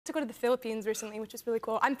To go to the Philippines recently, which is really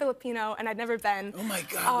cool. I'm Filipino and I'd never been. Oh my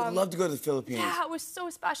God, I would love to go to the Philippines. Yeah, it was so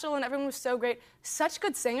special and everyone was so great. Such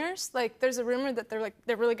good singers. Like, there's a rumor that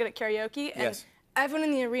they're really good at karaoke. And yes. Everyone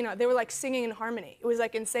in the arena, they were like singing in harmony. It was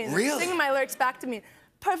like insane. Really? They were singing my lyrics back to me.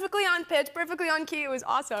 Perfectly on pitch, perfectly on key. It was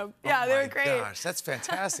awesome. Yeah, they were great. Oh my gosh, that's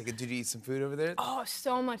fantastic. Did you eat some food over there? Oh,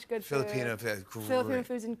 so much good food. Filipino food, great. Filipino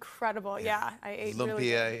food's incredible. Yeah, I ate really good.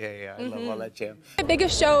 Lumpia, I love all that jam. My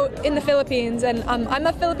biggest show in the Philippines, and I'm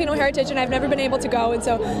of Filipino heritage, and I've never been able to go, and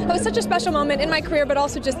so it was such a special moment in my career, but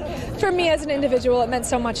also just for me as an individual, it meant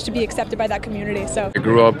so much to be accepted by that community. So I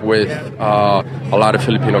grew up with a lot of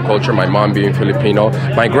Filipino culture. My mom being Filipino,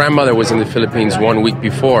 my grandmother was in the Philippines 1 week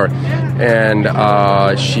before, and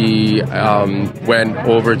she went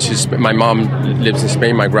over to Spain. My mom lives in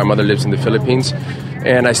Spain, my grandmother lives in the Philippines,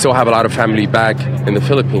 and I still have a lot of family back in the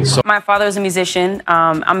Philippines. So my father is a musician.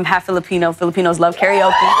 I'm half Filipino. Filipinos love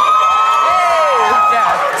karaoke.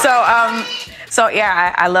 Yeah. So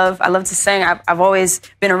yeah, I love to sing. I've always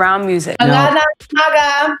been around music.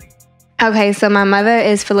 Okay, so my mother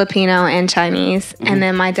is Filipino and Chinese, and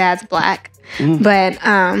then my dad's black. But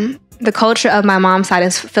the culture of my mom's side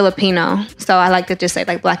is Filipino, so I like to just say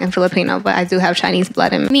like black and Filipino, but I do have Chinese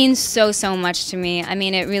blood in me. It means so much to me. I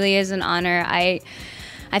mean, it really is an honor. I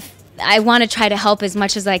want to try to help as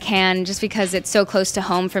much as I can just because it's so close to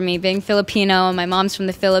home for me, being Filipino, my mom's from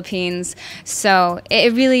the Philippines, so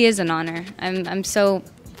it really is an honor. I'm so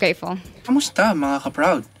grateful. Kamusta mga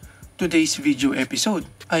ka-proud? Today's video episode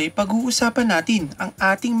ay pag-uusapan natin ang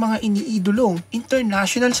ating mga iniidolong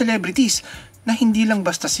international celebrities na hindi lang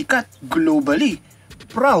basta sikat globally,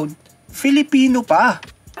 proud, Filipino pa.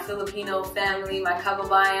 My Filipino family, my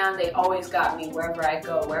kababayan, they always got me wherever I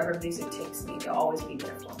go, wherever music takes me, they'll always be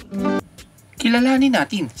there for me. Kilalanin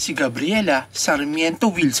natin si Gabriela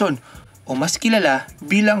Sarmiento Wilson o mas kilala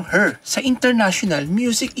bilang Her sa international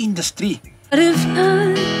music industry. But if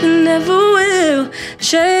I never will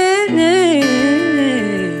change,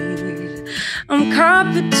 I'm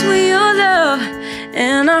caught between your love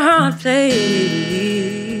and a heart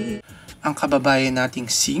play. Ang kababayan nating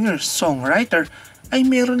singer-songwriter ay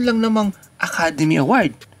meron lang namang Academy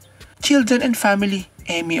Award, Children and Family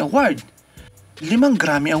Emmy Award, 5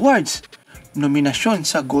 Grammy Awards, nominasyon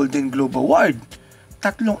sa Golden Globe Award,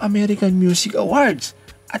 3 American Music Awards,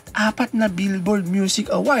 at 4 na Billboard Music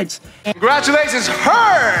Awards. Congratulations,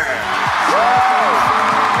 Her!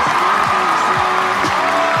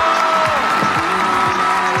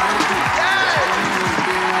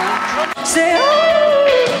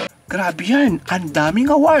 Grabe yan, ang daming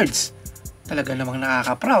awards. Talaga namang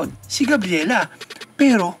nakaka-proud si Gabriela.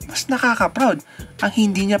 Pero mas nakaka-proud ang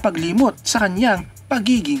hindi niya paglimot sa kanyang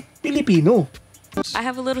pagiging Pilipino. I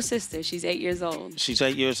have a little sister. She's 8 years old. She's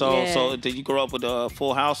 8 years old. Yeah. So did you grow up with a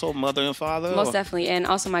full household, mother and father? Most definitely. And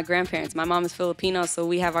also my grandparents. My mom is Filipino, so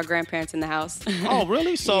we have our grandparents in the house. Oh,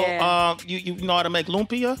 really? So Yeah. you know how to make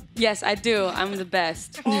lumpia? Yes, I do. I'm the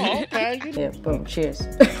best. Oh, okay. Yeah, boom. Cheers.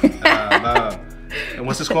 And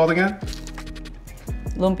what's this called again?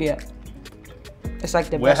 Lumpia. It's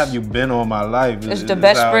like the Where best. have you been all my life? It's the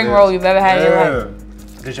best spring roll you've ever had in your life.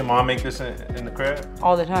 Did your mom make this in the crib?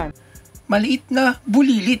 All the time. Maliit na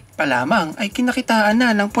bulilit pa lamang ay kinakitaan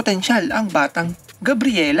na ng potensyal ang batang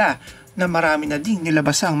Gabriela na marami na ding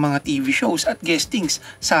nilabasang mga TV shows at guestings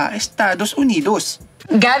sa Estados Unidos.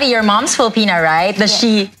 Gabby, your mom's Filipina, right?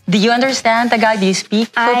 Do you understand Tagalog? Do you speak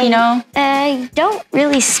Filipino? I don't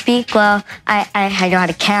really speak well. I know how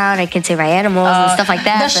to count. I can say my animals and stuff like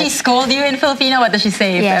that. Does she scold you in Filipino? What does she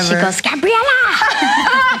say? Yeah, if she ever? goes, Gabriela!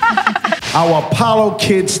 Our Apollo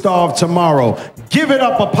Kid Star of Tomorrow. Give it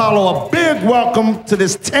up, Apollo. A big welcome to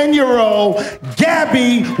this 10-year-old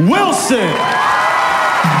Gabby Wilson.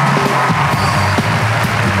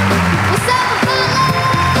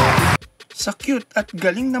 Sa cute at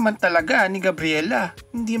galing naman talaga ni Gabriela,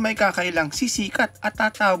 hindi may kakailang sisikat at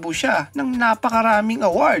tatabo siya ng napakaraming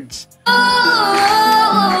awards.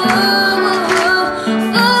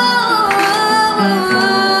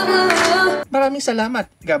 Maraming salamat,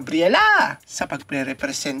 Gabriela, sa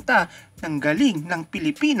pagpre-representa ng galing ng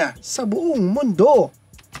Pilipina sa buong mundo.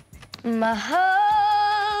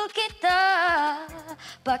 Mahal kita,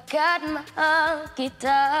 pagkat mahal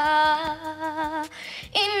kita.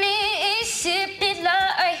 Iniisip nila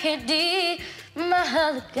ay hindi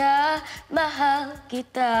mahal ka, mahal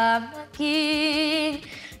kita maging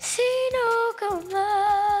sino ka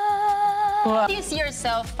man. Do you see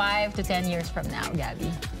yourself 5 to 10 years from now,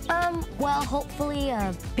 Gabby? Well, hopefully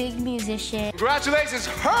a big musician. Congratulations,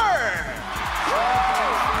 Her!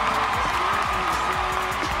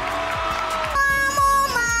 I'm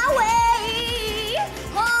on my way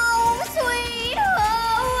home, sweet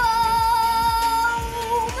home.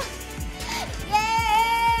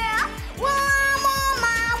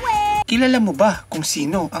 Kilala mo ba kung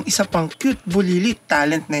sino ang isa pang cute bulilit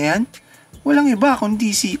talent na yan? Walang iba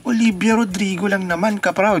kundi si Olivia Rodrigo lang naman,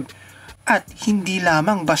 ka-proud. At hindi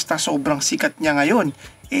lamang basta sobrang sikat niya ngayon,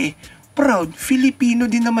 proud Filipino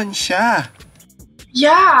din naman siya.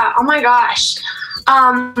 Yeah, oh my gosh.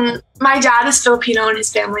 My dad is Filipino and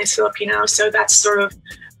his family is Filipino, so that's sort of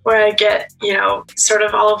where I get, sort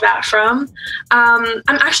of all of that from. I'm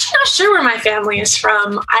actually not sure where my family is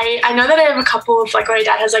from. I know that I have a couple of, my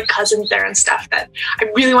dad has cousins there and stuff that I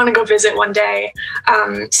really want to go visit one day.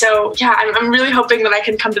 So yeah, I'm really hoping that I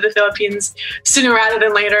can come to the Philippines sooner rather than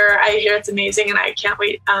later. I hear it's amazing and I can't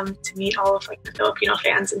wait to meet all of the Filipino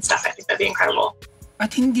fans and stuff. I think that'd be incredible.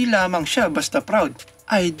 At hindi lamang siya basta proud.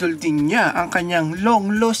 Idol din niya ang kanyang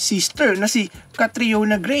long-lost sister na si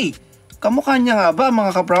Catriona Gray. Kamukha niya nga ba,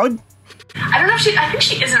 mga ka-proud? I don't know if I think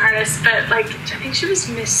she is an artist, but I think she was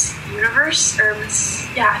Miss Universe or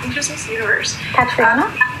I think she was Miss Universe.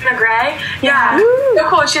 Catriona Gray. Yeah. So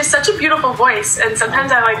cool. She has such a beautiful voice, and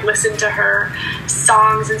sometimes I listen to her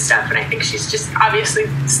songs and stuff, and I think she's just obviously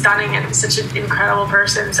stunning and such an incredible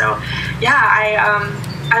person. So yeah,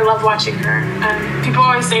 I love watching her. People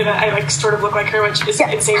always say that I sort of look like her, which is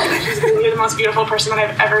insane. She's really the most beautiful person that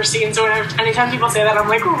I've ever seen. So anytime people say that, I'm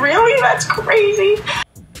like, really? That's crazy.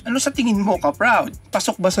 Ano sa tingin mo, ka-proud?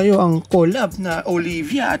 Pasok ba sa'yo ang collab na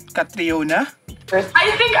Olivia at Catriona? I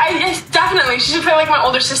think yes, definitely. She should play my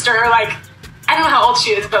older sister, or I don't know how old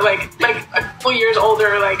she is, but a couple years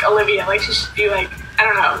older, Olivia. She should be I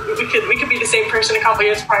don't know. We could be the same person a couple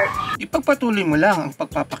years apart. Ipagpatuloy mo lang ang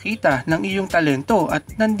pagpapakita ng iyong talento at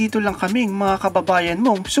nandito lang kaming mga kababayan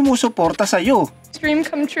mong sumusuporta sa'yo. Dream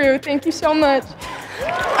come true. Thank you so much.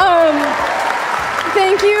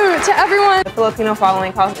 Thank you to everyone. The Filipino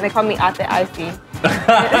following, they call me Ate Icy.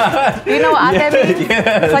 You know what Ate means?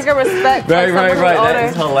 Yes. It's like a respect. Right. That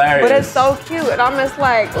is hilarious. But it's so cute, and I'm just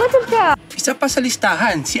like, look at that. Isa pa sa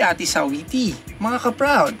listahan si Ate Sawiti. Mga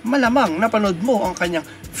ka-proud, malamang napanood mo ang kanyang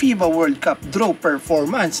FIBA World Cup draw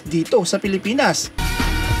performance dito sa Pilipinas.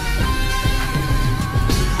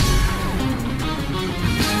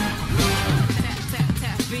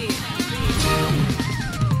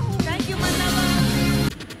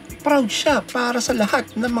 Proud siya para sa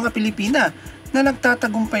lahat ng mga Pilipina na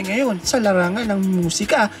nagtatagumpay ngayon sa larangan ng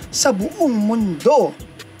musika sa buong mundo.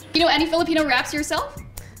 You know any Filipino raps yourself?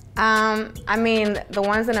 I mean, the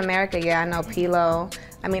ones in America, I know Pilo.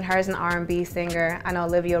 I mean, her's an R&B singer. I know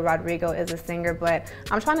Olivia Rodrigo is a singer, but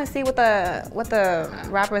I'm trying to see what the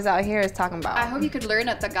rappers out here is talking about. I hope you could learn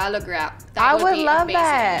a Tagalog rap. I would love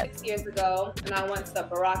amazing. that. 6 years ago, and I went to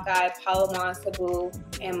Boracay, Palomar, Cebu,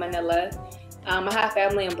 and Manila. I have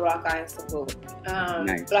family in Boracay and Cebu.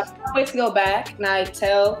 Nice. But I can't wait to go back, and I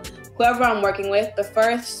tell whoever I'm working with, the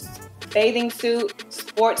first bathing suit,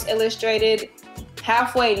 Sports Illustrated,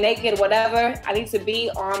 halfway naked, whatever, I need to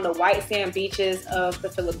be on the white sand beaches of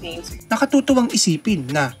the Philippines. Nakatutuwang isipin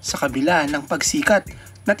na sa kabila ng pagsikat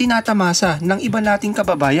na tinatamasa ng iba nating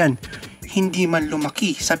kababayan, hindi man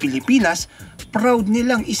lumaki sa Pilipinas, proud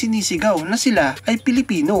nilang isinisigaw na sila ay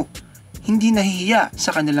Pilipino. Hindi nahihiya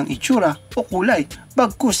sa kanilang itsura o kulay,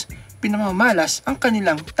 bagkus pinamamalas ang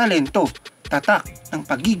kanilang talento, tatak ng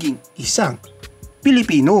pagiging isang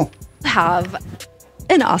Pilipino. Have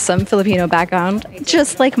an awesome Filipino background,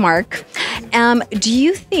 just like Mark. Do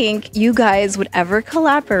you think you guys would ever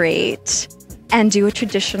collaborate and do a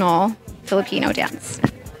traditional Filipino dance?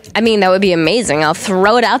 I mean, that would be amazing. I'll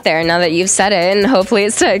throw it out there now that you've said it, and hopefully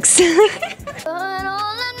it sticks.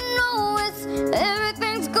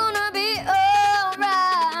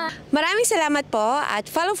 Maraming salamat po at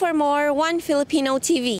follow for more One Filipino TV.